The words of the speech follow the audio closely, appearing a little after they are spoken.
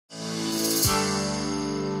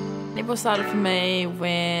Netball started for me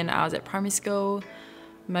when I was at primary school,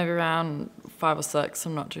 maybe around 5 or 6,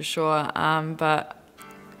 I'm not too sure, but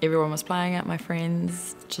everyone was playing it, my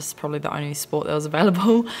friends, just probably the only sport that was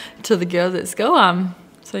available to the girls at school.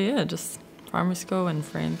 So yeah, just primary school and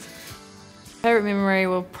friends. Favourite memory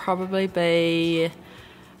will probably be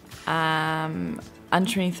under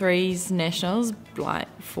 23s nationals, like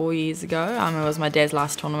 4 years ago. It was my dad's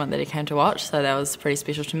last tournament that he came to watch, so that was pretty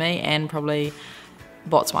special to me, and probably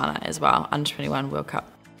Botswana as well, under 21 World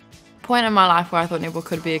Cup. Point in my life where I thought netball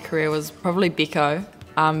could be a career was probably Beko,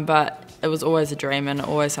 but it was always a dream and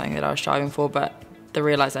always something that I was striving for, but the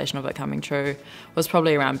realisation of it coming true was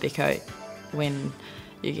probably around Beko, when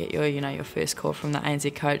you get your first call from the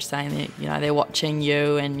ANZ coach saying that they're watching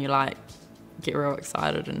you, and you like get real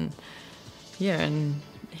excited, and yeah, and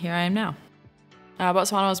here I am now.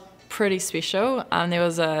 Botswana was pretty special. There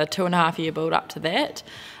was a 2.5 year build up to that.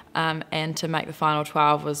 And to make the final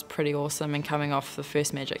 12 was pretty awesome, and coming off the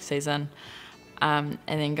first Magic season, and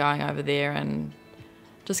then going over there and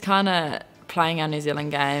just kind of playing our New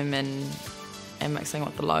Zealand game and mixing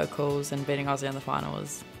with the locals and beating Aussie in the final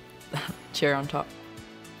was cherry on top.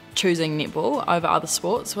 Choosing netball over other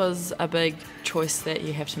sports was a big choice that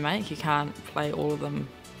you have to make. You can't play all of them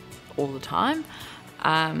all the time.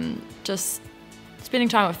 Just spending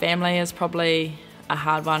time with family is probably a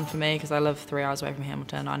hard one for me, because I live 3 hours away from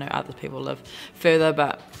Hamilton. I know other people live further,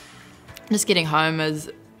 but just getting home is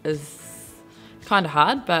kind of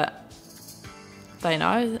hard, but they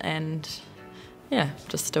know, and yeah,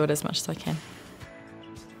 just do it as much as I can.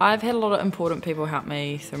 I've had a lot of important people help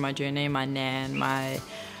me through my journey: my nan, my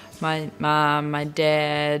mum, my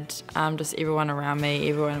dad, just everyone around me.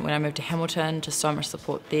 Everyone, when I moved to Hamilton, just so much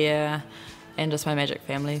support there, and just my Magic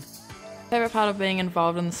family. Favourite part of being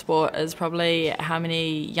involved in the sport is probably how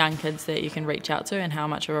many young kids that you can reach out to, and how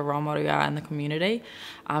much of a role model you are in the community,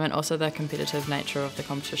 and also the competitive nature of the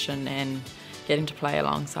competition, and getting to play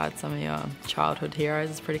alongside some of your childhood heroes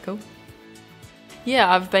is pretty cool. Yeah,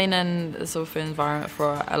 I've been in this sort of environment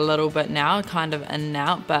for a little bit now, kind of in and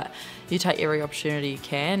out, but you take every opportunity you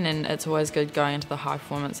can, and it's always good going into the high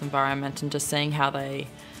performance environment and just seeing how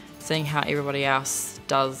everybody else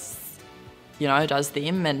does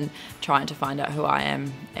them, and trying to find out who I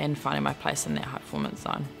am and finding my place in that high performance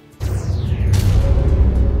zone.